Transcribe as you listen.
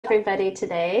everybody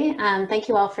today. Thank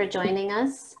you all for joining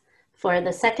us for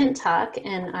the second talk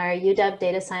in our UW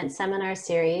Data Science Seminar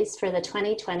Series for the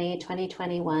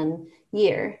 2020-2021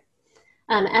 year.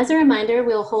 As a reminder,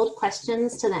 we'll hold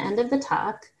questions to the end of the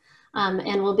talk,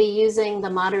 and we'll be using the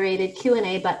moderated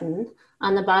Q&A button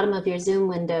on the bottom of your Zoom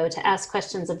window to ask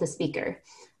questions of the speaker.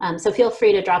 So feel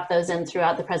free to drop those in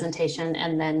throughout the presentation,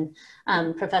 and then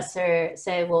Professor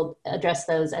Say will address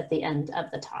those at the end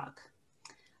of the talk.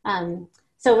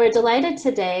 So we're delighted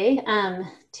today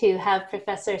to have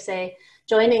Professor Say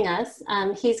joining us.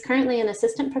 He's currently an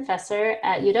assistant professor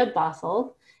at UW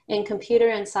Bothell in computer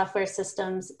and software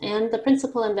systems and the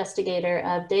principal investigator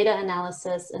of data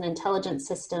analysis and intelligent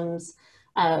systems,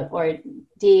 or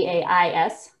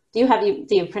DAIS. Do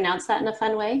you pronounce that in a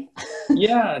fun way?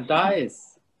 Yeah,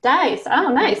 DICE. DICE, oh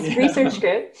nice, Yeah. Research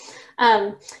group.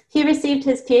 He received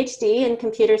his PhD in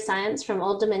computer science from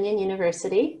Old Dominion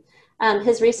University.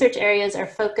 His research areas are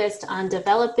focused on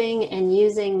developing and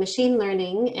using machine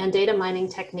learning and data mining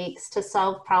techniques to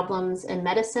solve problems in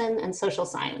medicine and social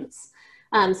science.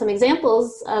 Some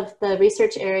examples of the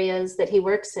research areas that he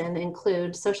works in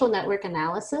include social network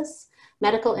analysis,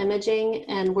 medical imaging,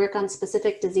 and work on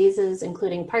specific diseases,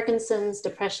 including Parkinson's,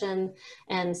 depression,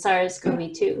 and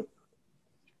SARS-CoV-2.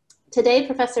 Today,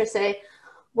 Professor Say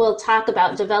will talk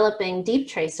about developing Deep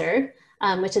Tracer,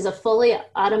 which is a fully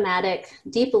automatic,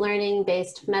 deep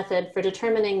learning-based method for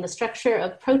determining the structure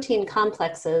of protein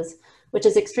complexes, which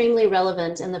is extremely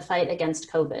relevant in the fight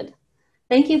against COVID.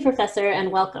 Thank you, Professor,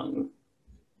 and welcome.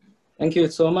 Thank you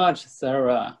so much,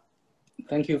 Sarah.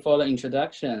 Thank you for the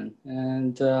introduction.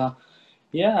 And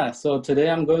yeah, so today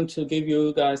I'm going to give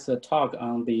you guys a talk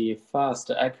on the fast,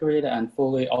 accurate, and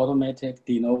fully automatic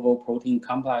de novo protein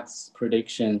complex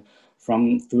prediction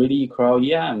from 3D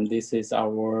Cryo-EM. This is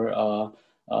our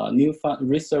new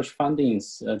research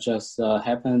findings just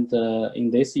happened in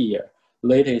this year,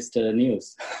 latest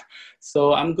news.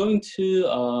 So I'm going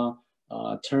to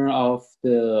turn off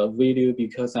the video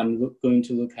because I'm going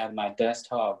to look at my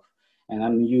desktop, and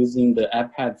I'm using the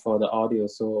iPad for the audio.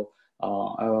 So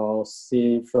I will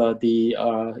save the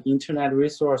internet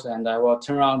resource, and I will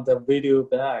turn on the video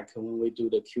back when we do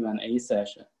the Q&A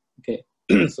session. Okay,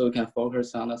 so we can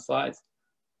focus on the slides.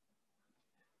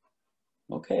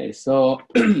 Okay, so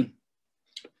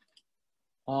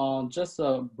just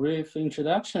a brief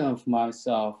introduction of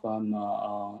myself. I'm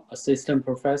an assistant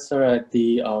professor at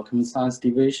the Computer Science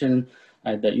Division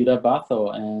at the UW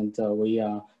Bothell, and we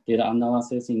are data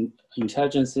analysis in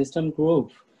intelligent system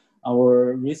group.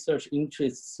 Our research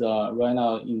interests right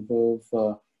now involve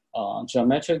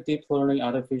geometric deep learning,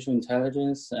 artificial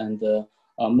intelligence, and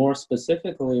more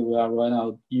specifically, we are right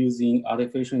now using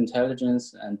artificial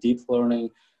intelligence and deep learning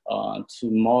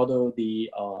to model the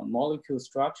molecule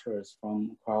structures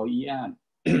from Cryo-EM.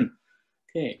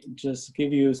 Okay, just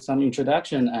give you some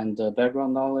introduction and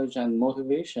background knowledge and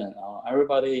motivation.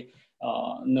 Everybody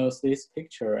knows this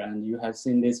picture, and you have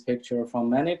seen this picture from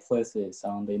many places,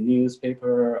 on the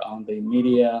newspaper, on the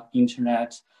media,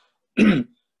 internet.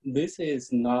 This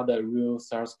is not a real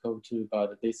SARS-CoV-2,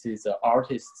 but this is an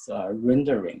artist's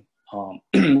rendering,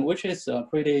 which is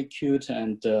pretty cute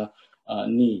and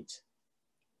neat.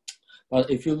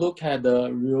 But if you look at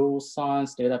the real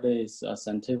science database,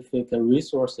 scientific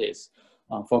resources,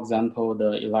 for example,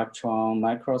 the electron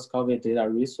microscopic data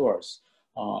resource,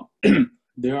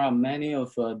 there are many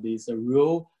of these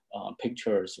real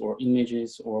pictures or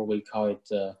images, or we call it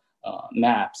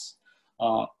maps.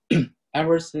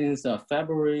 Ever since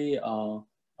February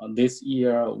this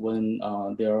year, when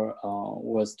there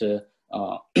was the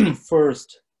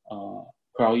first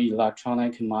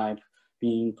cryo-electronic map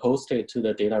being posted to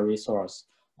the data resource,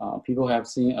 people have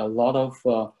seen a lot of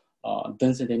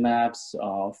density maps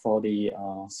for the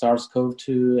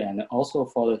SARS-CoV-2 and also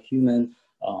for the human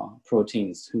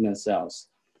proteins, human cells.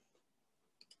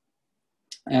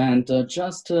 And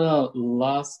just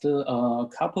last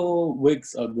couple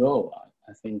weeks ago,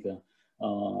 I think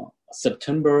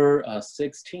September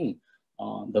 16,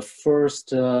 the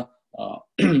first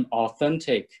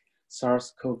authentic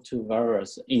SARS-CoV-2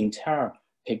 virus entire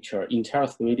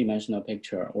 3D-dimensional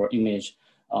picture or image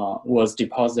was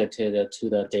deposited to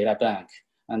the data bank.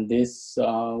 And this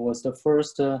was the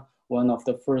first, one of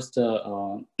the first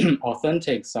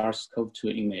authentic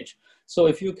SARS-CoV-2 image. So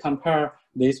if you compare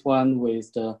this one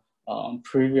with the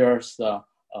previous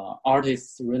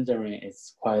artist's rendering,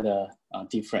 it's quite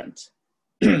different.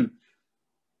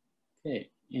 Okay,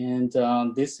 and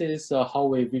this is how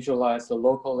we visualize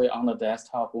locally on the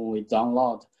desktop when we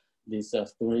download this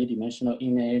 3D-dimensional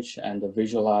image and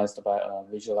visualized by a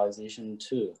visualization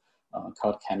tool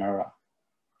called Camera.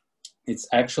 It's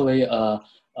actually a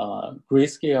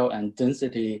grayscale and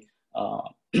density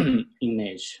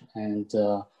image, and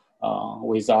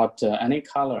without any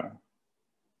color.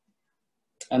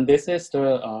 And this is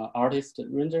the artist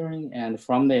rendering, and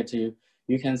from it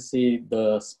you can see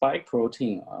the spike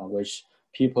protein, which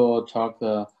people talk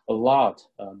a lot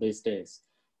these days,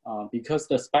 because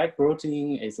the spike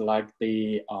protein is like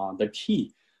the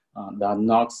key that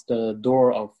knocks the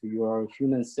door of your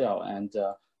human cell and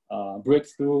break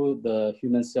through the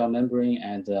human cell membrane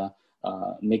and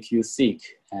make you sick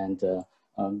and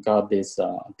got this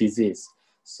disease.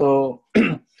 So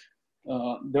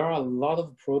there are a lot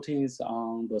of proteins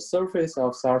on the surface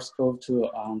of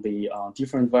SARS-CoV-2 on the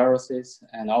different viruses,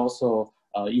 and also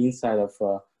inside of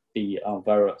the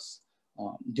virus.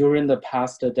 During the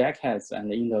past decades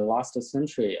and in the last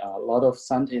century, a lot of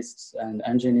scientists and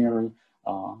engineering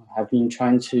have been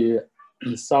trying to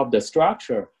solve the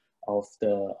structure of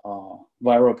the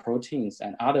viral proteins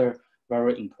and other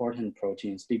very important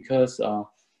proteins, because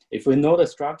if we know the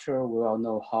structure, we will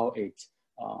know how it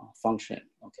functions.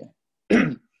 Okay.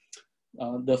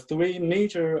 The three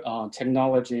major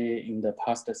technology in the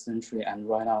past century and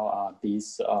right now are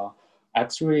these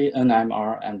X-ray,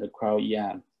 NMR, and the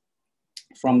Cryo-EM.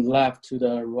 From left to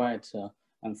the right,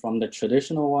 and from the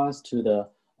traditional ones to the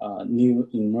new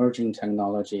emerging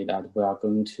technology that we are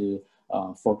going to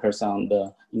focus on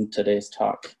in today's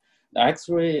talk. The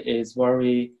X-ray is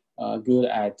very good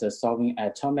at solving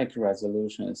atomic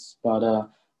resolutions, but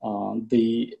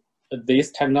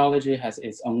this technology has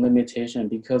its own limitation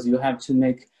because you have to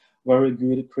make very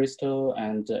good crystal,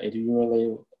 and it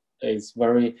usually is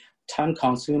very time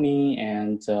consuming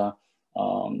and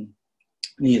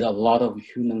need a lot of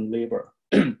human labor.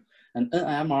 And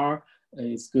NMR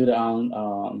is good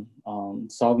on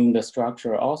solving the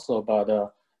structure also, but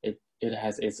it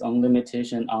has its own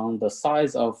limitation on the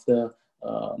size of the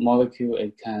molecule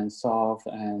it can solve,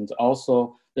 and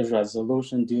also the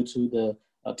resolution due to the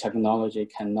technology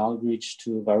cannot reach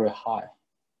to very high.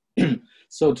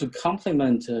 So to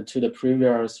complement to the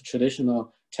previous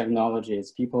traditional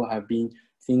technologies, people have been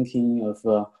thinking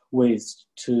of ways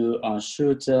to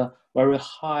shoot a very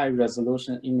high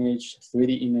resolution image,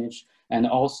 3D image, and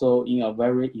also in a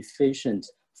very efficient,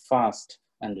 fast,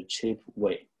 and cheap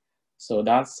way. So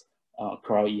that's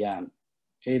Cryo-EM.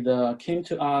 It came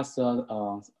to us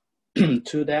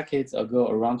 2 decades ago,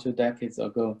 around 2 decades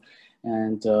ago,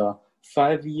 and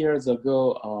 5 years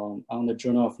ago on the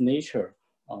Journal of Nature,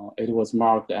 it was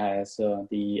marked as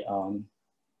the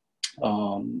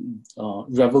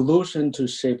revolution to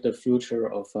shape the future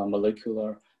of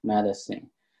molecular medicine.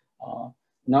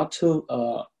 Not too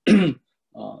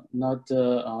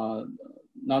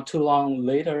long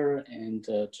later, and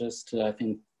just I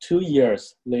think 2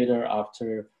 years later,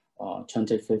 after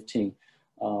 2015,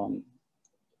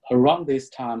 around this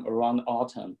time, around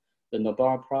autumn, the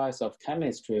Nobel Prize of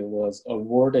Chemistry was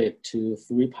awarded to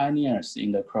 3 pioneers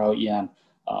in the Cryo-EM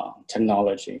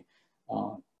technology.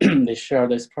 They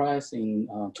shared this prize in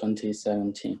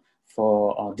 2017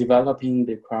 for developing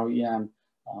the Cryo-EM,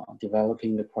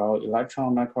 developing the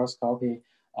cryo-electron microscopy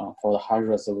for the high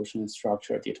resolution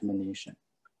structure determination.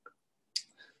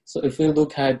 So if we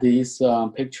look at this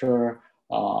picture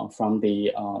from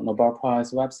the Nobel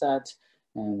Prize website,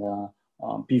 and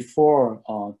before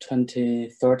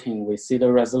 2013, we see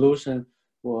the resolution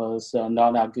was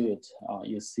not that good.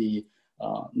 You see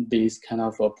these kind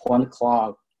of point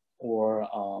cloud or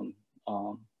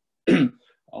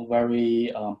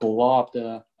very blobbed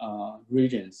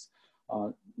regions.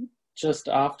 Just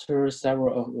after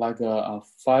several, like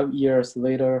 5 years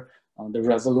later, the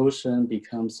resolution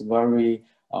becomes very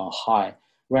high.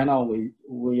 Right now,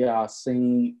 we are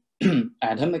seeing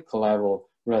atomic level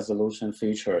resolution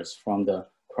features from the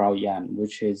Cryo-EM,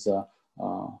 which is a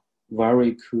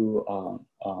very cool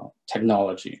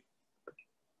technology.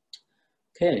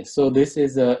 Okay, so this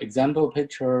is an example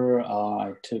picture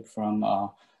I took from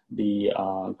the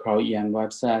Cryo-EM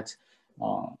website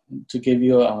to give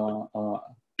you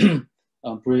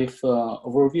a brief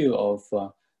overview of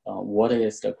what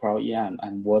is the Cryo-EM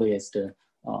and what is the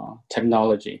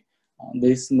technology.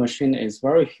 This machine is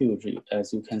very huge,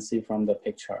 as you can see from the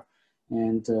picture.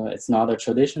 And it's not a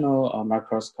traditional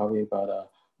microscopy, but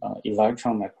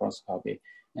electron microscopy,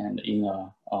 and in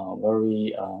a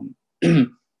very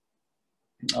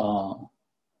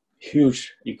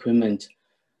huge equipment.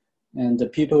 And the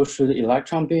people shoot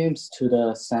electron beams to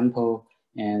the sample,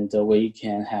 and we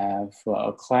can have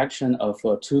a collection of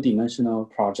 2-dimensional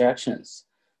projections.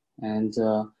 And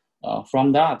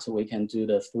from that, we can do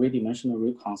the 3-dimensional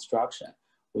reconstruction.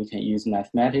 We can use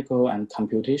mathematical and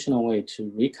computational way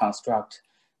to reconstruct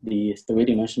the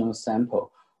 3-dimensional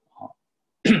sample.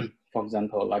 for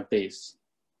example, like this.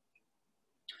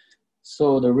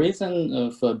 So the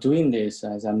reason for doing this,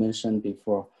 as I mentioned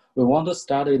before, we want to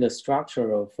study the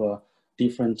structure of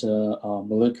different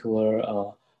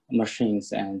molecular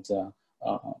machines, and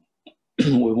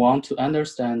we want to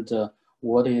understand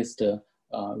what is the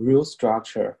real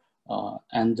structure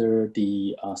under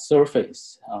the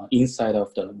surface inside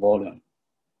of the volume.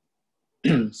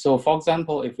 So for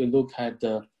example, if we look at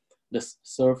the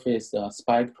surface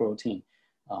spike protein,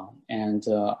 and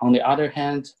on the other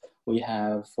hand, we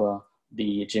have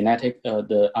the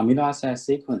amino acid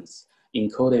sequence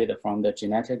encoded from the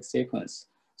genetic sequence.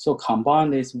 So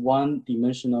combine this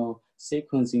one-dimensional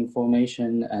sequence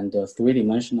information and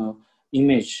three-dimensional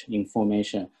image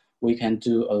information, we can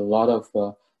do a lot of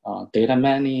data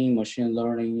mining, machine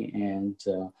learning, and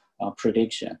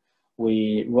prediction.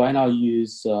 We right now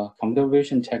use computer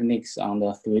vision techniques on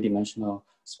the three-dimensional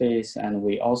space, and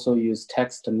we also use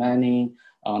text mining,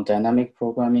 dynamic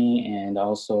programming, and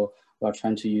also we're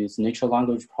trying to use natural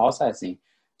language processing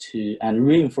and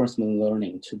reinforcement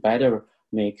learning to better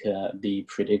make the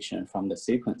prediction from the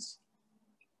sequence.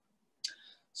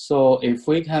 So if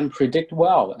we can predict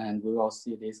well, and we will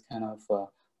see this kind of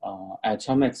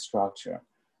atomic structure.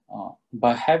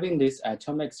 By having this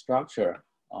atomic structure,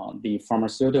 the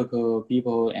pharmaceutical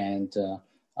people and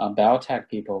biotech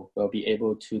people will be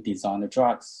able to design the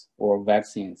drugs or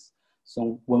vaccines.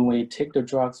 So when we take the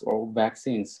drugs or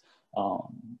vaccines,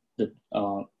 it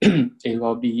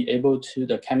will be able to,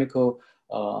 the chemical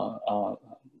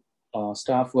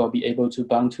stuff will be able to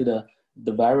bind to the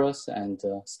virus and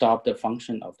stop the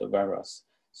function of the virus,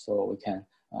 so we can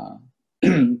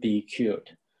be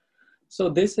cured. So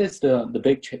this is the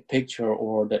big picture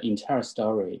or the entire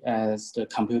story. As the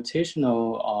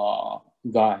computational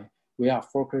guy, we are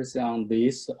focusing on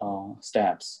these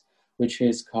steps, which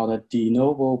is called a de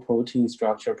novo protein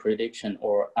structure prediction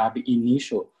or ab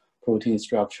initio protein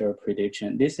structure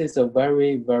prediction. This is a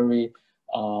very, very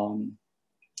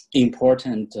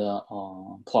important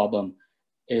problem.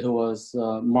 It was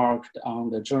marked on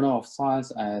the Journal of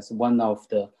Science as one of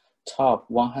the top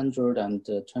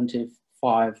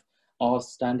 125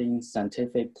 outstanding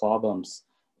scientific problems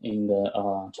in the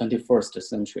 21st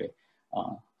century,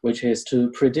 which is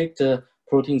to predict the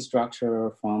protein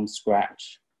structure from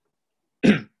scratch.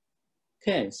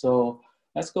 Okay, so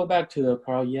let's go back to the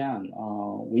Cryo-EM.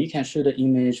 We can shoot the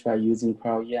image by using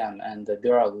Cryo-EM, and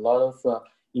there are a lot of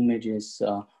images,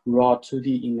 raw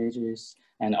 2D images,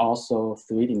 and also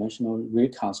three-dimensional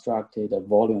reconstructed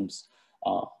volumes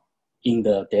in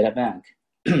the data bank.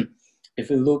 If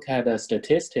you look at the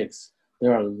statistics,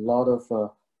 there are a lot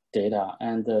of data,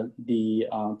 and the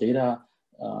data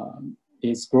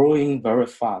is growing very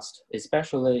fast,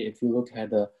 especially if you look at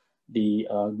the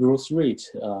growth rate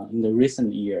in the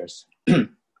recent years.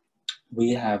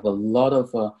 We have a lot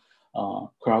of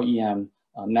Cryo-EM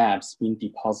maps being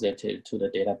deposited to the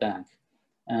data bank,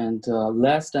 and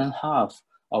less than half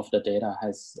of the data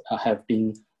have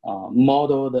been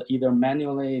modeled either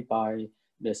manually by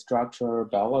the structural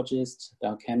biologists,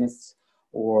 biochemists,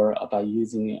 or by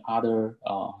using other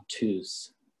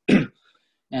tools.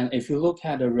 And if you look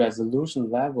at the resolution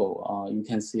level, you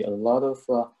can see a lot of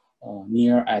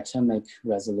near atomic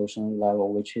resolution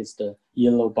level, which is the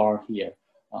yellow bar here,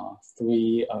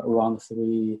 around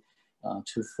 3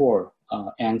 to 4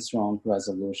 angstrom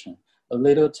resolution. A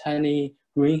little tiny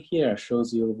green here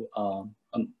shows you,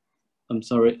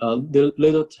 the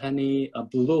little tiny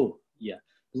blue,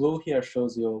 blue here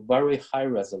shows you very high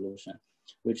resolution,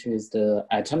 which is the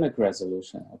atomic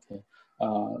resolution, okay?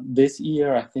 This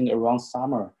year, I think around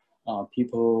summer,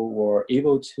 people were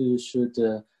able to shoot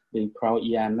the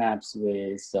Cryo-EM maps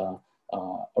with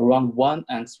around 1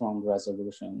 angstrom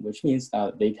resolution, which means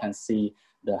that they can see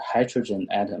the hydrogen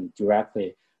atom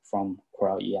directly from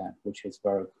Cryo-EM, which is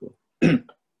very cool.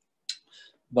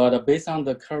 But based on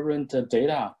the current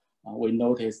data, we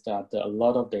noticed that a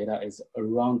lot of data is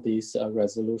around this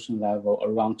resolution level,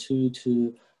 around 2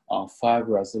 to 5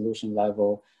 resolution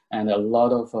level, and a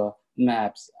lot of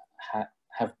maps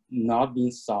have not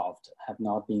been solved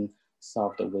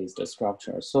with the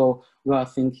structure. So we are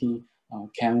thinking,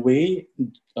 can we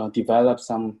develop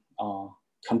some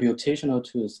computational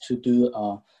tools to do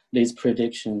this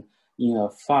prediction in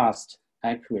a fast,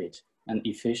 accurate, and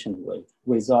efficient way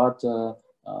without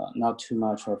not too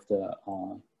much of the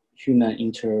human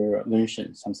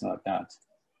intervention, something like that.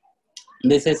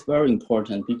 This is very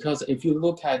important because if you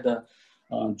look at the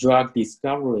drug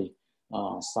discovery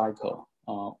cycle,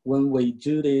 when we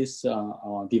do this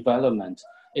development,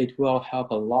 it will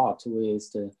help a lot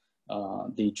with the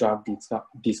drug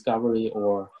discovery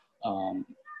or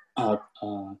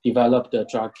develop the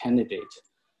drug candidate.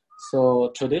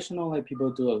 So traditionally,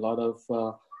 people do a lot of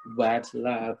wet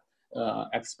lab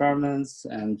experiments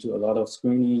and do a lot of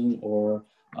screening or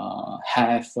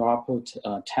high throughput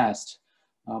test.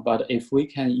 But if we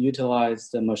can utilize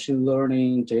the machine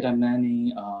learning, data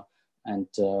mining, and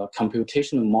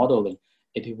computational modeling,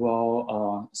 it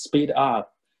will speed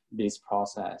up this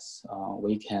process.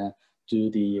 We can do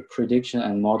the prediction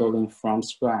and modeling from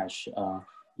scratch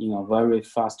in a very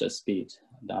fast speed,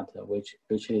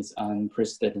 which is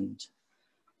unprecedented.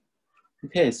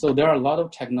 Okay, so there are a lot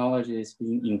of technologies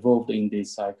being involved in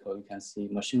this cycle. You can see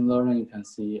machine learning, you can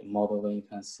see modeling, you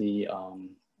can see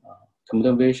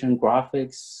computer vision,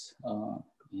 graphics,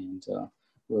 and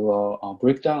we will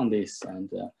break down this and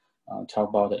talk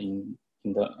about it in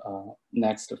the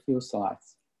next few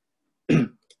slides.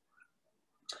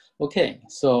 Okay,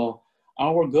 so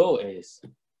our goal is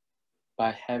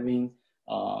by having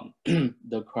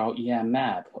the Cryo-EM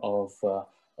map of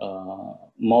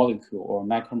molecule or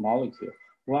macromolecule,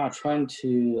 we are trying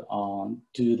to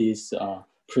do this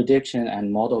prediction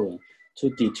and modeling to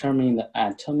determine the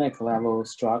atomic level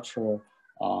structure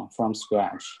from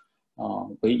scratch.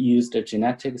 We use the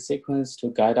genetic sequence to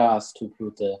guide us to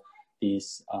put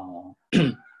these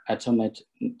atomic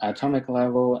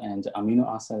level and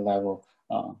amino acid level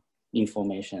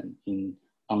information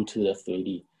onto the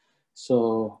 3D.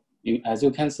 So as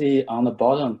you can see on the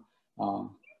bottom,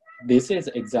 this is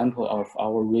an example of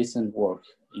our recent work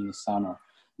in the summer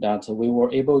that we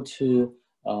were able to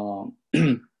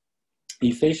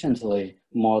efficiently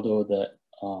model the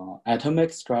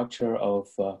atomic structure of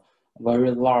a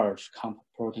very large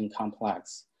protein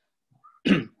complex.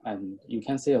 And you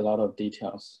can see a lot of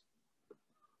details.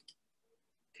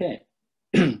 Okay,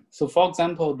 so for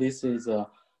example, this is a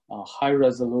high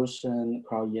resolution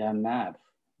Cryo-EM map,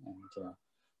 and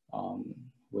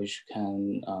which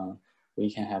we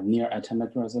can have near atomic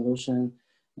resolution,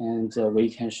 and we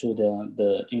can show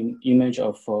the image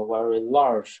of a very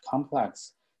large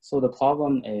complex. So the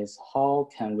problem is, how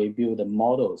can we build the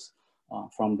models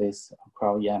from this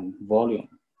Cryo-EM volume?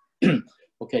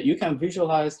 Okay, you can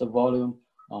visualize the volume,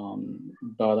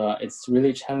 but it's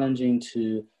really challenging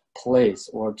to place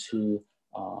or to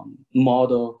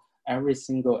model every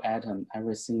single atom,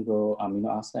 every single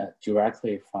amino acid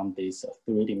directly from this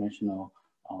three-dimensional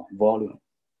volume.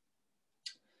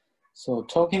 So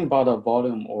talking about a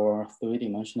volume or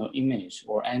three-dimensional image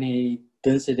or any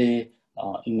density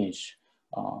image,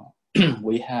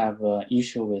 we have an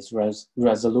issue with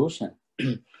resolution.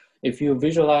 If you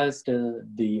visualize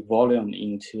the volume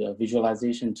into a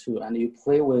visualization tool and you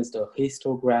play with the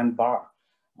histogram bar,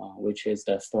 which is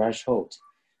the threshold,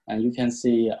 and you can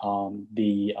see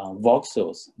the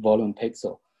voxels, volume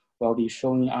pixel, will be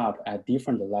showing up at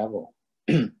different level.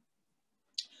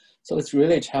 So it's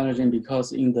really challenging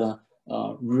because in the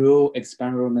real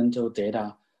experimental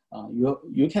data,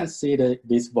 you can see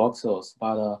these voxels,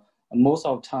 but most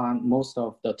of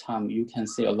the time you can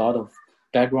see a lot of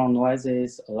background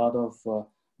noises. A lot of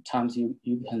times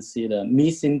you can see the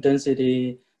missing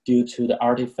density due to the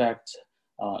artifact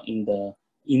in the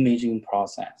imaging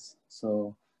process.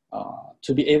 So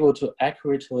to be able to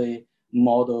accurately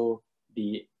model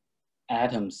the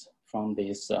atoms from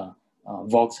these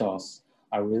voxels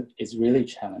is really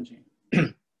challenging.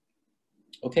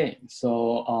 Okay,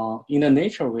 so in the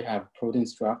nature we have protein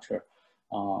structure.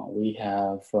 We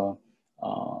have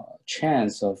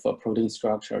chains of protein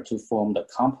structure to form the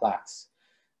complex.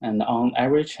 And on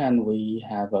every chain, we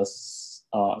have a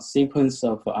sequence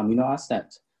of amino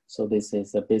acids. So this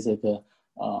is a basic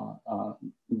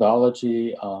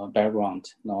biology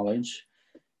background knowledge.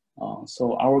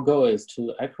 So our goal is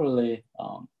to accurately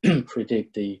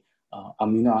predict the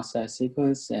amino acid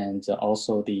sequence and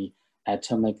also the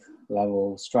atomic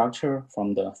level structure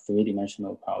from the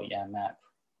three-dimensional Cryo-EM map.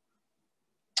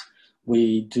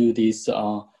 We do this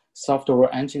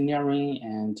software engineering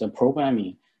and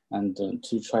programming and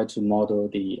to try to model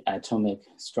the atomic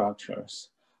structures.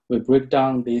 We break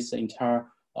down this entire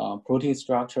protein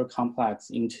structure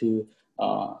complex into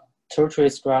tertiary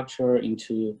structure,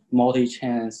 into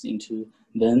multi-chains, into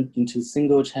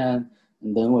single chain,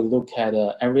 and then we look at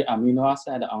every amino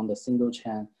acid on the single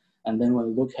chain, and then we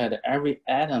look at every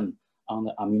atom on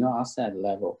the amino acid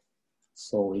level.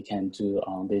 So we can do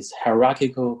this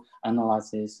hierarchical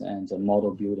analysis and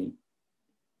model building.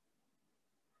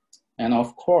 And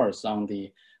of course, on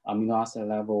the amino acid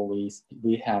level,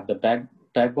 we have the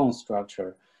backbone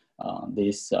structure,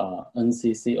 this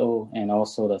NCCO, and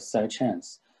also the side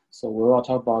chains. So we will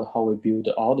talk about how we build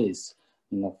all this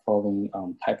in the following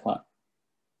pipeline.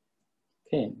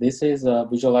 Okay, this is a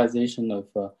visualization of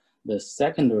the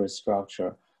secondary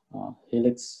structure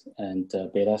helix and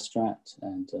beta strand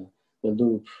and the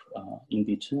loop in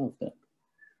between of them.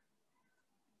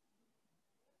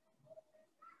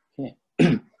 Okay,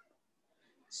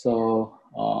 so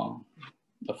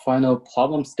the final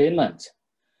problem statement,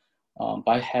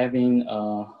 by having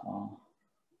a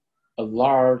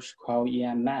large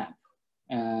Cryo-EM map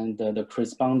and the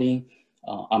corresponding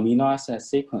amino acid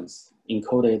sequence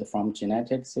encoded from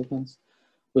genetic sequence,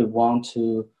 we want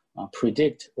to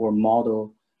predict or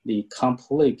model the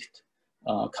complete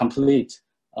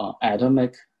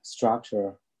atomic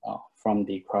structure from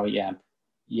the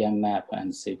Cryo-EM map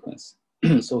and sequence.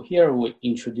 So here we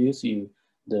introduce you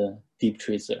the Deep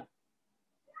Tracer.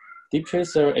 Deep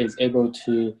Tracer is able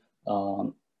to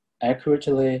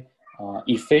accurately,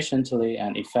 efficiently,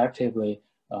 and effectively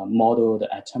model the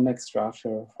atomic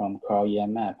structure from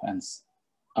Cryo-EM map and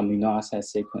amino acid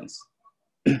sequence.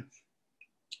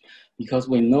 Because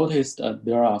we noticed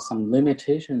there are some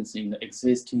limitations in the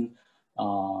existing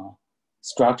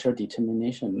structure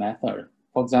determination method.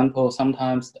 For example,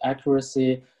 sometimes the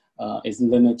accuracy is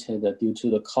limited due to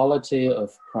the quality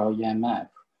of Cryo-EM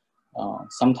map.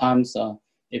 Sometimes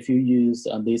if you use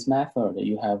this method,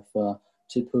 you have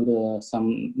to put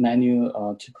some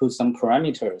manual, to put some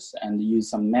parameters and use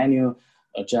some manual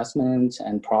adjustment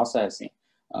and processing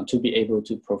to be able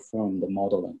to perform the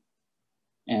modeling.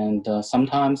 And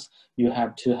sometimes you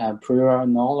have to have prior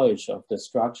knowledge of the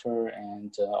structure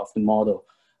and of the model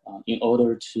in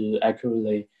order to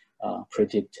accurately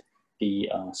predict the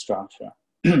structure.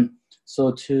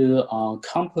 So to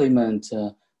complement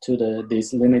to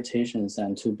these limitations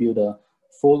and to build a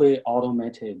fully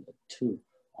automated tool,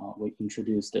 we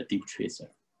introduced the Deep Tracer.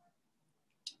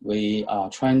 We are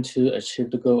trying to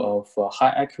achieve the goal of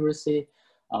high accuracy,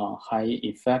 high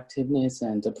effectiveness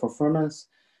and performance,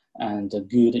 and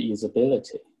good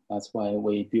usability. That's why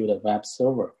we build a web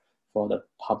server for the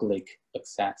public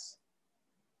access.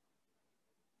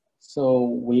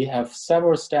 So we have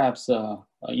several steps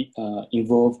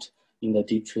involved in the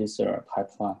Deep Tracer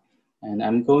pipeline. And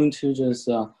I'm going to just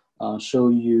show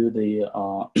you the,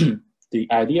 the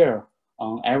idea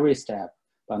on every step,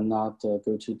 but not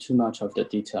go to too much of the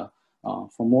detail.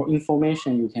 For more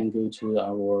information, you can go to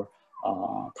our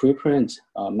preprint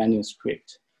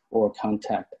manuscript or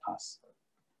contact us.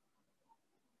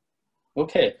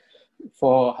 Okay,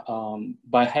 for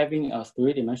by having a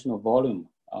three-dimensional volume,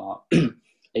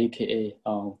 aka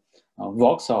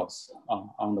voxels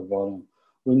on the volume,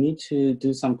 we need to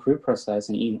do some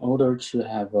pre-processing in order to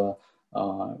have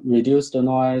reduce the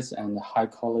noise and high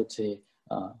quality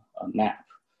map.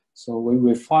 So we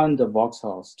refine the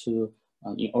voxels to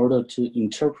in order to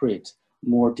interpret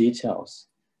more details.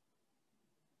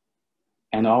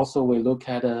 And also we look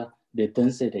at the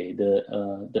density,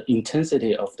 the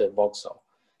intensity of the voxel.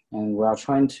 And we are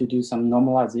trying to do some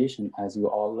normalization, as you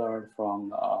all learned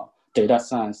from data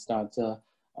science, that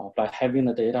by having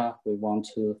the data, we want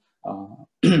to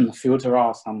filter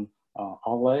out some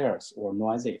outliers or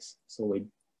noises. So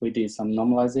we did some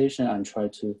normalization and try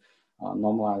to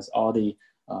normalize all the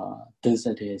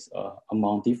densities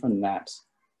among different maps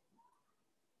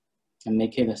and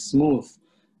make it smooth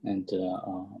and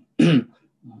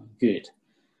good.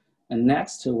 And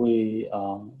next, we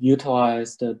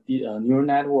utilize the neural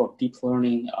network deep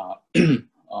learning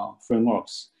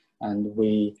frameworks, and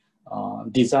we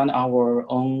design our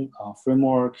own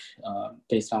framework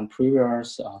based on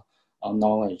previous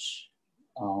knowledge.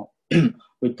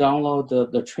 We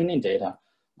download the training data,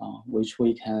 which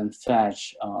we can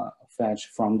fetch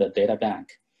from the data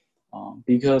bank.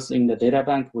 Because in the data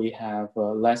bank, we have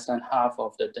less than half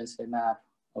of the density map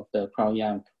of the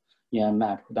Cryo-EM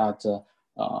map that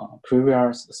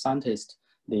previous scientists,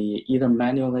 they either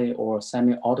manually or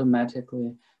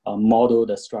semi-automatically model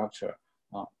the structure.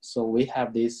 So we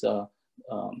have this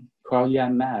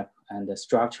Cryo-EM map and the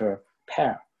structure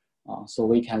pair. So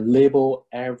we can label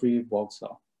every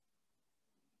voxel.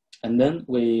 And then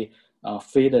we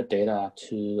feed the data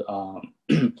to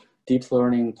deep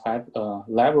learning type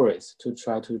libraries to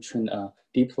try to train a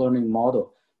deep learning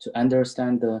model to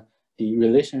understand the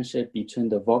relationship between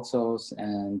the voxels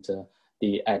and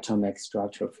the atomic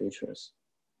structure features.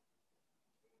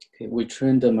 Okay, we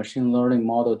train the machine learning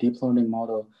model, deep learning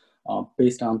model,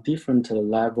 based on different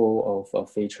level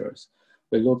of features.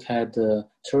 We look at the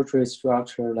tertiary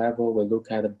structure level, we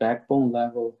look at the backbone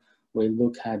level, we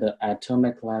look at the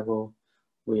atomic level,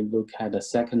 we look at the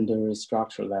secondary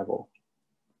structure level.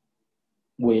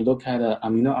 We look at the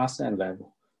amino acid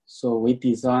level. So we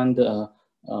designed a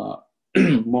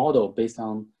model based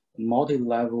on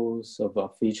multi-levels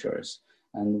of features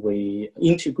and we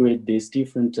integrate these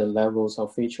different levels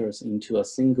of features into a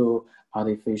single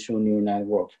artificial neural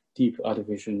network, deep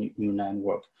artificial neural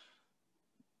network,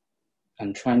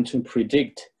 and trying to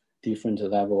predict different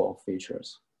level of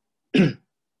features.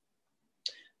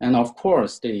 And of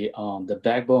course, the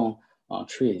backbone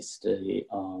trees, the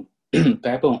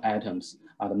backbone atoms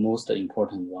are the most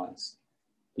important ones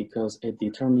because it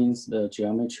determines the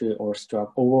geometry or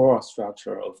overall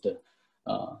structure of the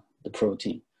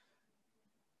protein.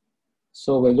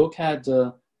 So we look at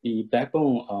the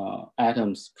backbone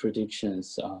atoms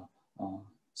predictions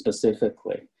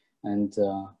specifically, and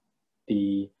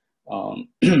the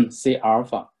C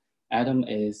alpha atom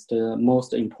is the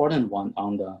most important one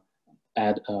on the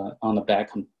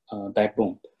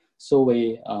backbone. So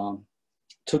we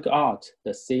took out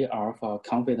the C alpha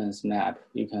confidence map.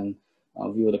 You can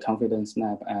view the confidence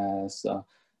map as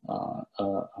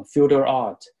a filter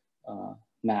out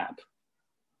map.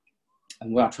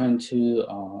 And we are trying to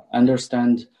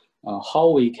understand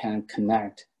how we can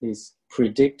connect these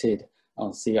predicted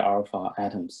C alpha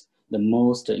atoms, the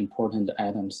most important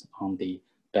atoms on the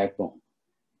backbone.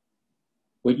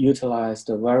 We utilized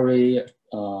a very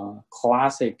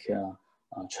classic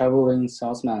traveling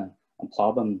salesman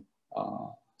problem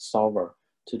solver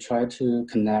to try to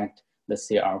connect the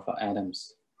C alpha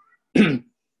atoms.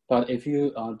 But if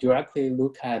you directly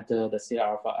look at the C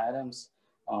alpha atoms,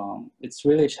 it's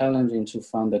really challenging to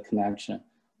find the connection.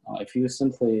 If you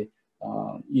simply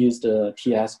use the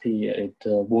TSP, it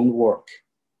won't work.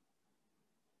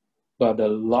 But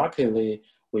luckily,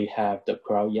 we have the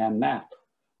Cryo-EM map,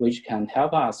 which can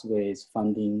help us with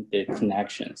finding the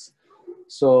connections.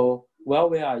 So while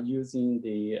we are using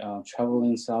the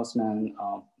traveling salesman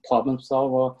problem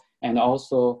solver, and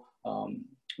also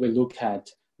we look at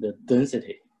the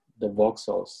density, the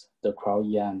voxels, the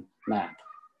Cryo-EM map.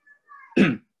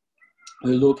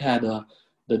 We look at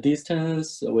the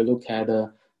distance, we look at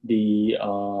the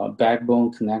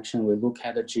backbone connection, we look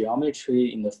at the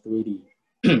geometry in the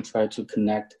 3D, try to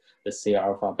connect the C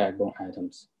alpha backbone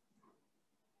atoms.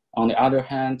 On the other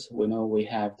hand, we know we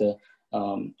have the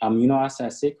amino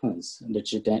acid sequence, the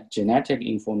genetic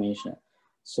information.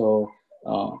 So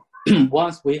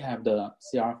once we have the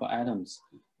C alpha atoms,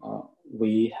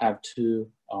 we have to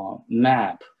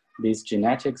map this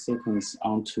genetic sequence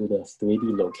onto the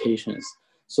 3D locations.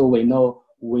 So we know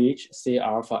which C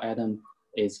alpha atom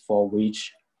is for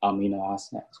which amino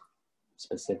acid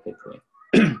specifically.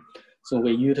 So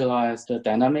we utilize the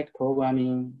dynamic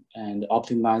programming and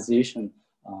optimization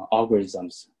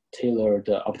algorithms, tailored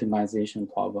optimization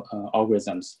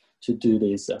algorithms to do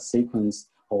this sequence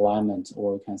alignment,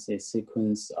 or you can say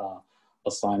sequence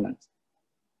assignment.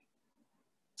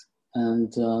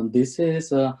 And this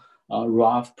is a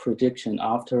rough prediction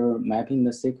after mapping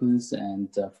the sequence and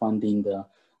finding the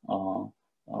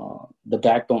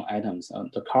backbone atoms,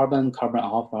 the carbon, carbon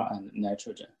alpha, and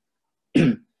nitrogen.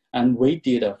 And we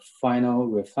did a final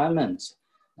refinement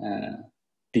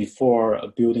before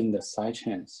building the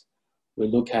sidechains. We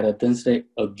look at the density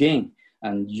again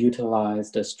and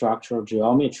utilize the structural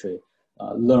geometry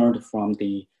learned from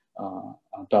the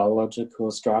biological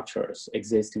structures,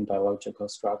 existing biological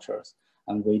structures,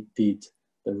 and we did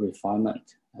the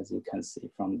refinement, as you can see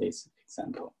from this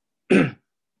example.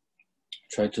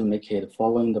 Try to make it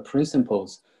following the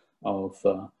principles of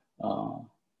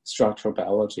structural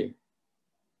biology.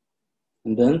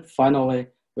 And then finally,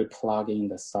 we plug in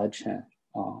the sidechain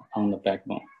on the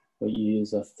backbone. We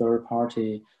use a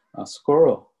third-party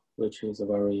Squirrel, which is a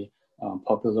very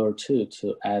popular tool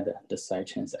to add the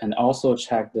sidechains, and also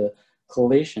check the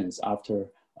collisions after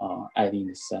adding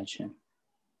the sidechain.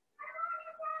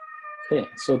 Okay,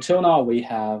 so till now we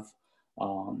have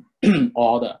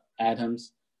all the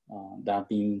atoms that are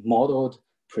being modeled,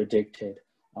 predicted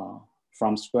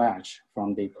from scratch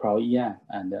from the Cryo-EM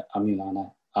and the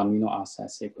amino acid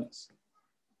sequence.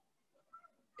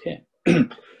 Okay.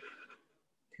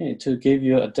 Okay, to give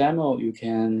you a demo, you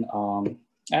can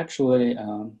actually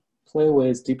play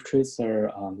with Deep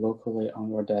Tracer locally on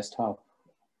your desktop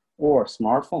or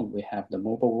smartphone. We have the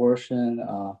mobile version,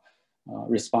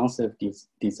 responsive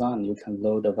design. You can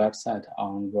load the website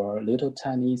on your little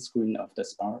tiny screen of the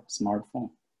smartphone.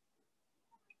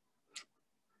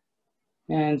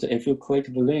 And if you click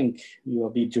the link, you will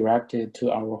be directed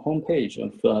to our homepage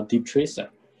of Deep Tracer.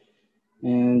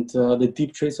 And the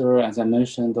Deep Tracer, as I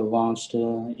mentioned, launched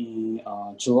in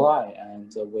July,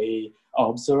 and we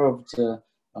observed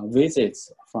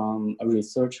visits from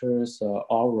researchers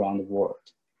all around the world.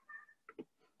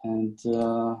 And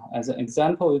as an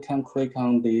example, you can click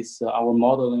on this, our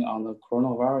modeling on the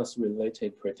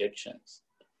coronavirus-related predictions.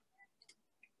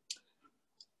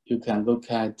 You can look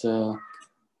at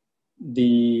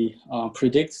the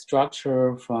predict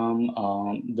structure from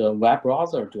the web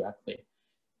browser directly.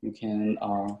 You can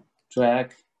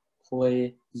drag,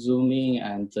 play, zoom in,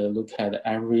 and look at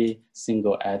every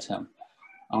single atom.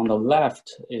 On the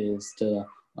left is the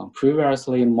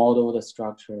previously modeled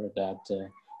structure that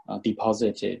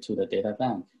deposited to the data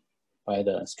bank by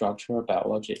the structural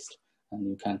biologist. And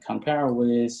you can compare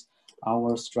with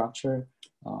our structure.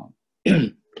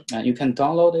 And you can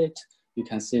download it. You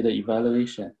can see the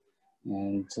evaluation.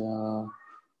 And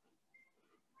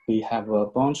we have a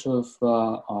bunch of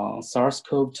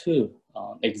SARS-CoV-2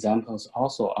 examples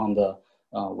also on the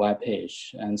web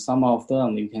page. And some of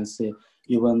them you can see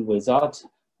even without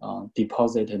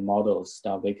deposited models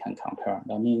that we can compare.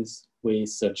 That means we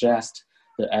suggest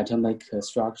the atomic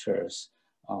structures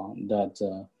that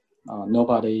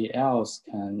nobody else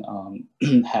can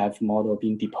have model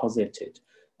being deposited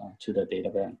to the data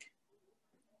bank.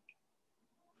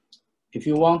 If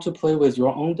you want to play with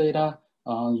your own data,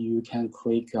 you can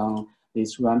click on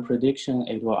this run prediction.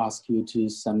 It will ask you to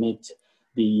submit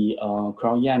the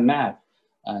Cryo-EM map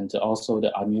and also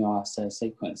the amino acid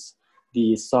sequence.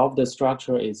 The solved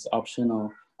structure is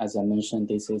optional. As I mentioned,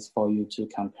 this is for you to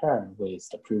compare with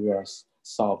the previous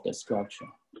solved structure.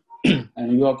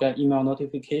 And you will get email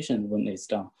notification when it's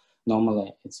done.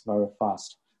 Normally, it's very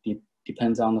fast. It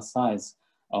depends on the size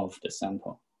of the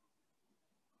sample.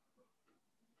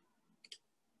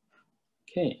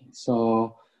 Okay,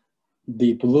 so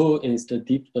the blue is the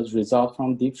result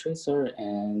from deep tracer,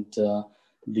 and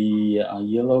the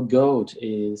yellow gold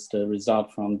is the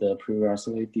result from the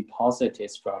previously deposited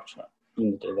structure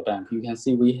in the data bank. You can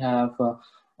see we have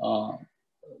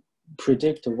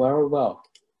predict very well,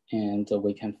 and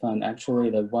we can find actually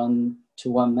the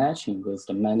one-to-one matching with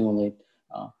the manually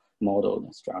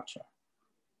modeled structure.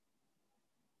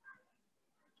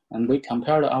 And we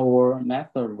compared our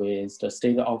method with the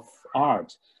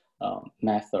state-of-art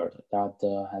method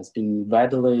that has been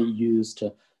widely used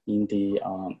in the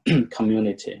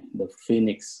community, the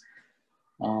Phoenix.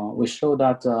 We show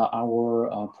that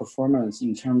our performance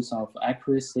in terms of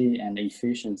accuracy and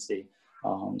efficiency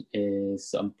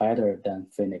is better than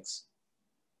Phoenix.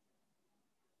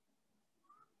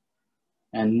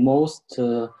 And most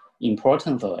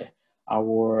importantly,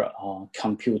 our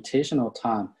computational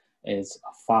time is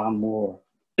far more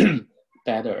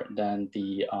better than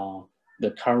the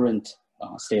current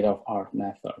state-of-art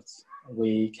methods.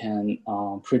 We can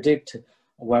predict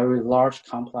very large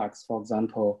complex, for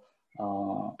example,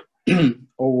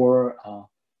 over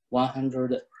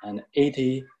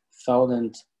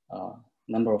 180,000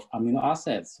 number of amino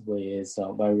acids with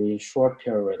a very short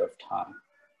period of time.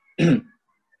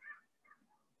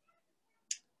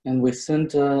 And we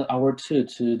sent our tool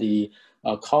to the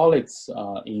colleagues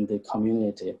in the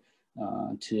community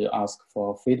to ask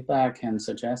for feedback and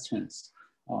suggestions.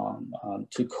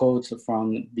 To quote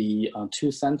from the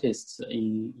two scientists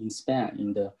in Spain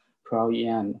in the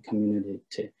Cryo-EM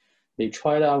community, they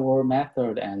tried our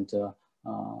method and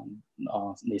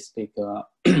they speak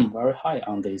very high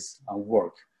on this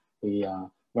work. We are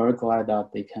very glad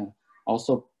that they can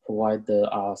also provide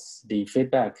us the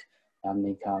feedback and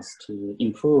make us to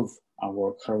improve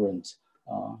our current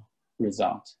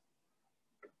result.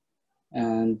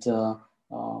 And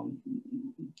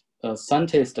a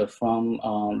scientist from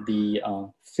the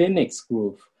Phoenix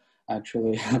group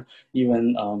actually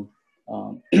even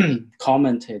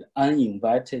commented,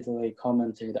 uninvitedly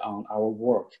commented on our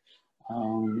work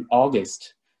in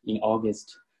August,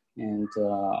 and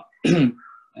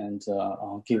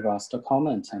give us the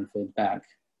comment and feedback.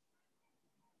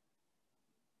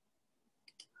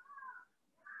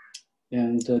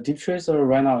 And Deep Tracer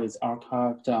right now is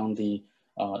archived on the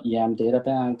EM data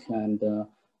bank and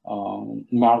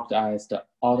marked as the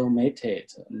automated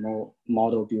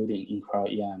model building in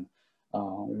Cryo-EM.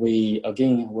 We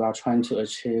are trying to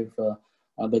achieve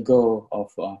the goal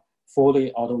of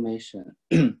fully automation.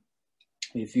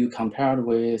 If you compare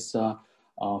with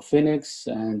Phoenix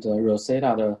and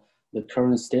Rosetta, the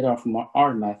current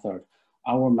state-of-art method,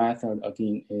 our method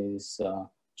again is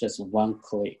just one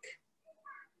click.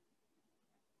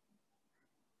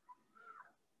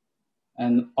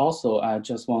 And also, I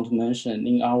just want to mention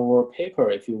in our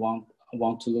paper, if you want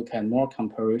to look at more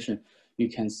comparison, you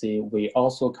can see we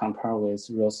also compare with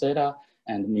Rosetta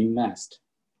and MinMast,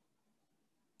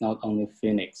 not only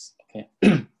Phoenix. Okay.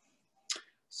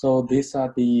 So these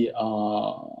are the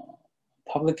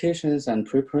publications and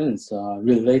preprints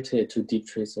related to Deep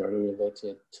Tracer,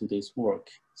 related to this work,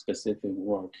 specific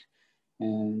work.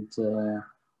 And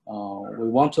we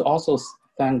want to also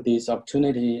thank this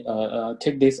opportunity,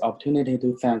 take this opportunity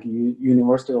to thank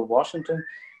University of Washington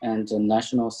and the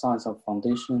National Science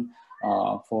Foundation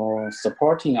for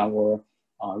supporting our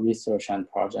research and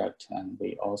project. And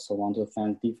we also want to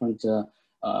thank different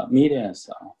medias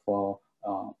for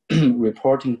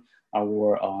reporting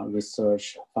our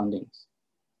research fundings.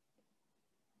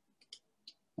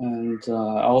 And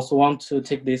I also want to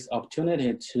take this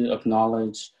opportunity to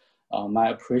acknowledge my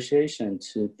appreciation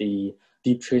to the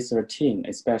Deep Tracer team,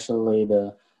 especially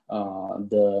the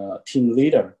team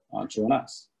leader,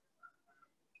 Jonas,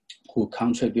 who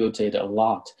contributed a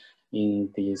lot in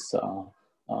this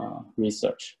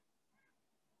research.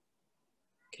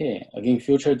 Okay, again,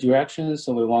 future directions.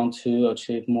 So we want to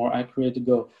achieve more accurate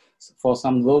goal. For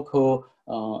some local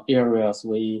areas,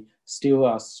 we still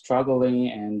are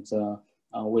struggling and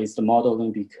with the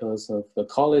modeling because of the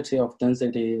quality of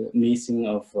density, missing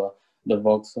of the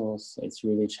voxels. It's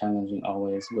really challenging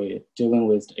always with dealing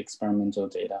with experimental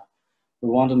data. We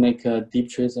want to make a Deep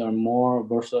Tracer more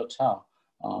versatile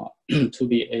to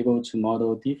be able to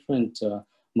model different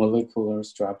molecular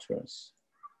structures.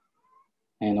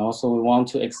 And also we want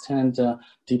to extend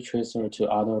Deep Tracer to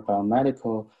other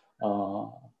biomedical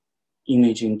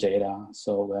imaging data.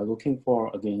 So we're looking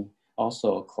for, again,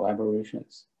 also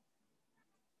collaborations.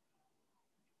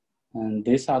 And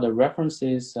these are the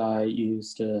references I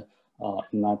used in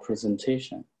my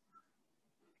presentation.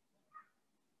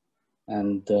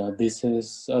 And these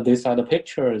are the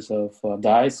pictures of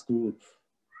DICE group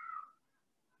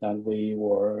that we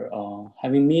were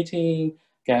having meeting,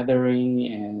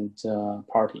 gathering, and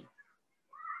party.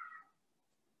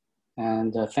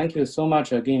 And thank you so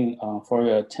much again for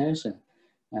your attention.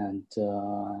 And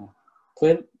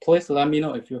please let me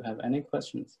know if you have any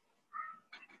questions.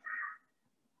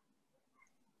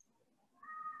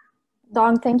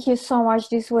 Don, thank you so much.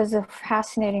 This was a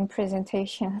fascinating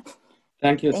presentation.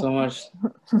 Thank you so much.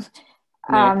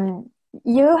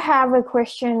 You have a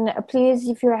question, please,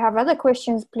 if you have other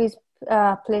questions, please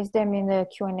place them in the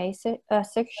Q&A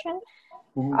section.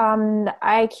 Mm-hmm.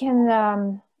 I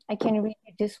can read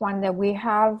this one that we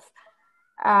have.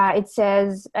 It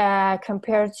says,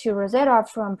 compared to Rosetta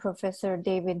from Professor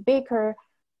David Baker,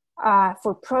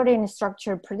 for protein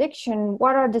structure prediction,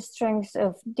 what are the strengths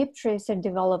of Deep Tracer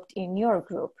developed in your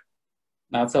group?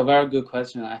 That's a very good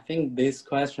question. I think this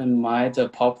question might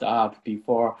have popped up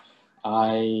before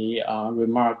I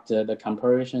remarked the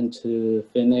comparison to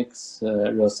Phoenix,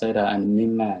 Rosetta, and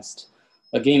MinMast.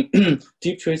 Again,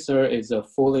 Deep Tracer is a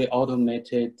fully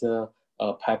automated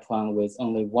pipeline with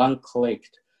only one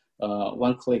click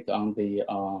on the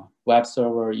web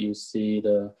server. You see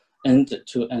the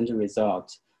end-to-end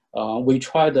result. We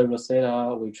tried the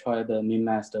Rosetta, we tried the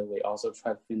MinMast, we also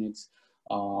tried Phoenix.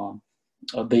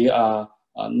 They are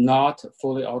not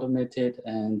fully automated,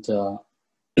 and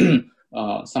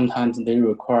sometimes they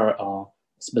require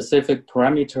specific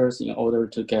parameters in order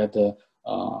to get the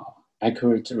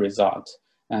accurate result.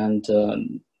 And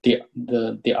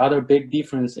the other big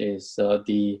difference is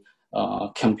the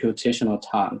computational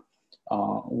time.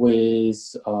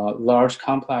 With large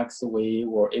complex, we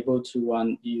were able to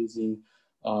run using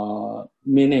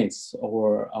minutes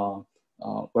or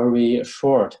very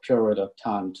short period of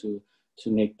time to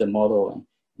make the modeling,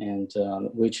 and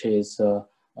which is a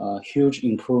huge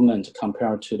improvement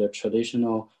compared to the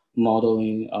traditional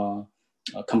modeling,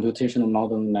 computational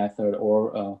modeling method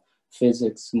or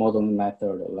physics modeling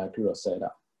method like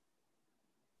Rosetta.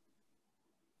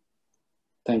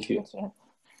 Thank you. Thank you.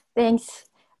 Thanks.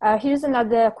 Here's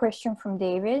another question from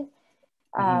David.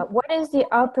 What is the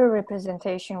upper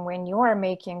representation when you are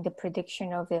making the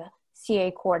prediction of the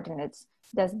CA coordinates?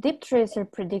 Does Deep Tracer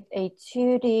predict a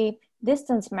 2D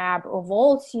distance map of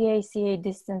all CA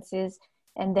distances,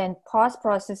 and then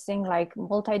post-processing like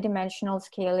multidimensional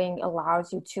scaling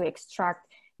allows you to extract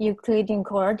Euclidean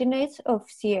coordinates of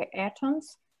CA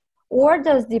atoms? Or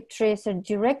does Deep Tracer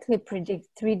directly predict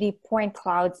 3D point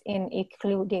clouds in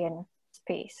Euclidean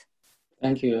space?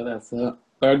 Thank you. That's a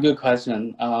very good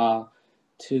question.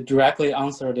 To directly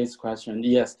answer this question,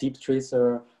 yes, Deep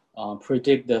Tracer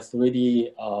predict the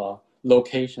 3D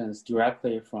locations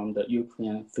directly from the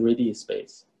Euclidean 3D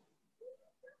space.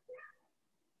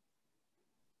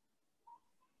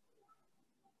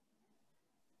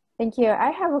 Thank you.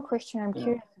 I have a question I'm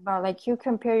curious about. Like, you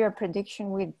compare your prediction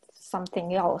with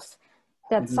something else.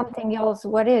 That something else,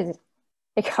 what is it?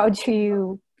 Like, how do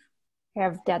you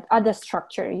have that other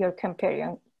structure you're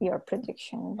comparing your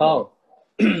prediction with? Oh,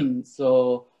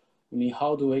 so I mean,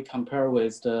 how do we compare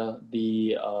with the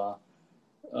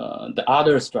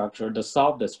other structure, the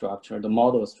solved structure, the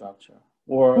model structure?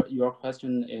 Or your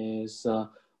question is,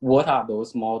 what are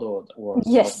those modeled or solved?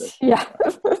 Yes, yeah.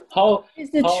 How is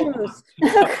the truth?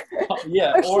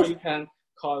 Yeah, or you can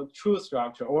called truth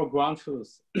structure or ground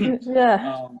truth.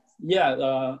 Yeah.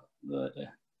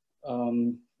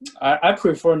 I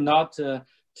prefer not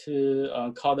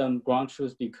to call them ground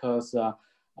truth because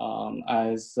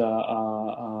as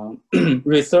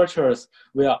researchers,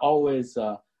 we are always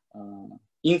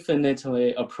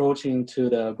infinitely approaching to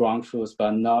the ground truth,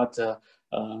 but not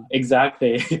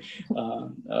exactly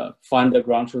find the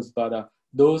ground truth. But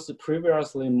those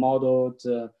previously modeled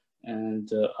and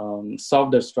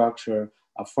solved structure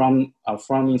are from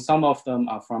some of them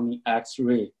are from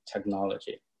X-ray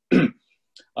technology.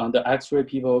 The X-ray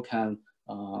people can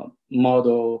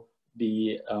model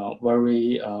the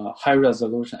very high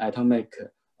resolution atomic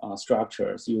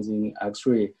structures using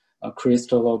X-ray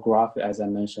crystallography, as I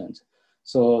mentioned.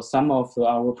 So some of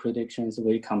our predictions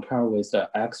we compare with the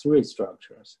X-ray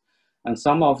structures, and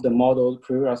some of the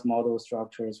previous model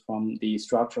structures from the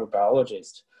structural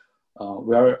biologists,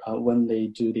 when they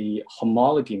do the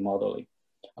homology modeling.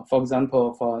 For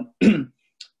example, for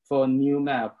a new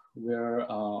map where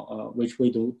which we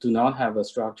do not have a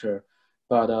structure,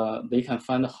 but they can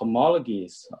find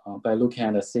homologies by looking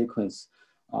at the sequence.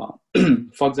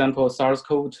 For example,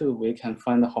 SARS-CoV-2, we can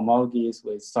find the homologies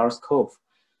with SARS-CoV.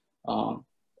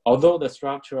 Although the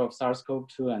structure of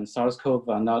SARS-CoV-2 and SARS-CoV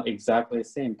are not exactly the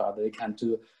same, but they can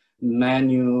do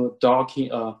manual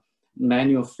docking,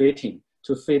 manual fitting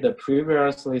to fit the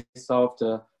previously solved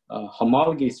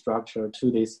homology structure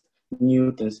to this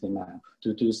new density map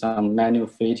to do some manual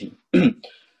fitting.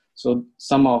 So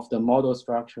some of the model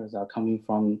structures are coming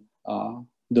from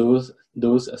those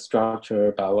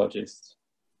structure biologists.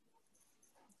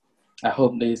 I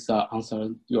hope this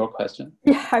answered your question.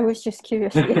 Yeah, I was just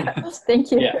curious. Yeah.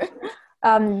 Thank you. Yeah.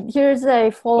 Here's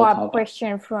a follow-up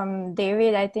question from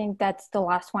David. I think that's the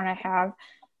last one I have.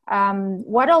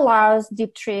 What allows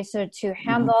DeepTracer to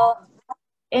handle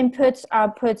inputs,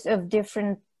 outputs of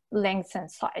different lengths and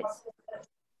size?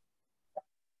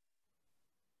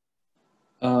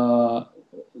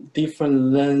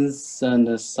 Different lengths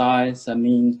and size. I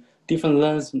mean, different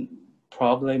lengths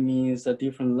probably means a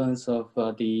different length of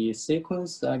the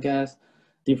sequence, I guess.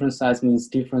 Different size means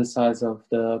different size of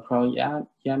the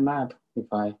Cryo-EM map,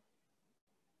 if I'm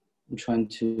trying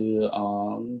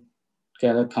to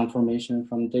get a confirmation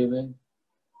from David.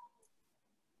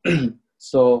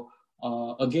 So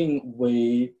again,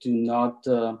 we do not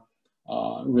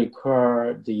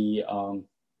require the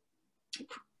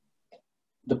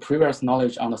previous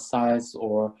knowledge on the size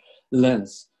or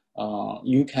length.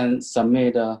 You can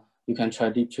submit, you can try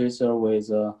DeepTracer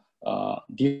with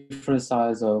different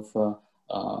size of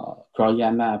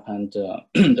Cryo-EM map and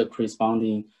the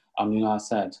corresponding amino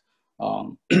acid.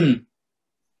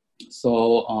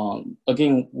 So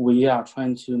again, we are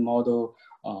trying to model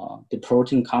the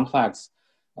protein complex.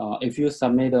 If you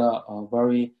submit a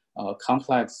very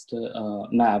complex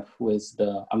map with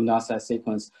the amino acid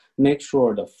sequence, make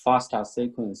sure the FASTA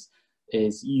sequence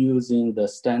is using the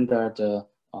standard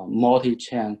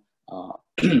multi-chain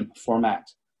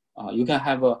format. You can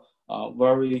have a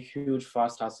very huge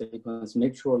FASTA sequence.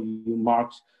 Make sure you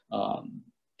mark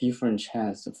different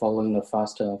chains following the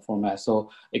FASTA format, so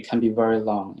it can be very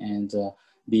long, and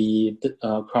the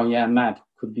Cryo-EM map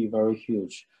could be very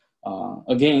huge.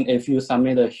 Again, if you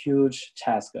submit a huge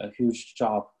task, a huge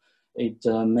job, it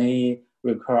may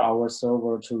require our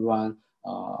server to run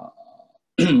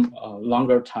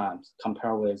longer times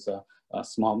compared with a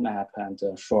small map and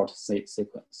a short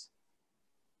sequence.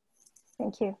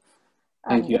 Thank you.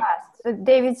 Thank you. Yes. So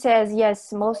David says,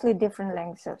 yes, mostly different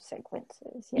lengths of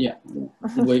sequences.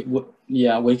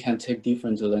 Yeah, we can take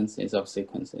different lengths of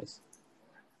sequences.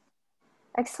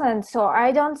 Excellent. So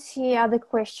I don't see other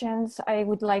questions. I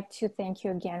would like to thank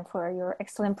you again for your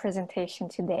excellent presentation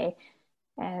today.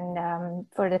 And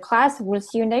for the class, we'll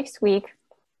see you next week.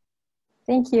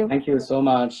 Thank you. Thank you so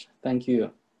much. Thank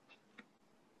you.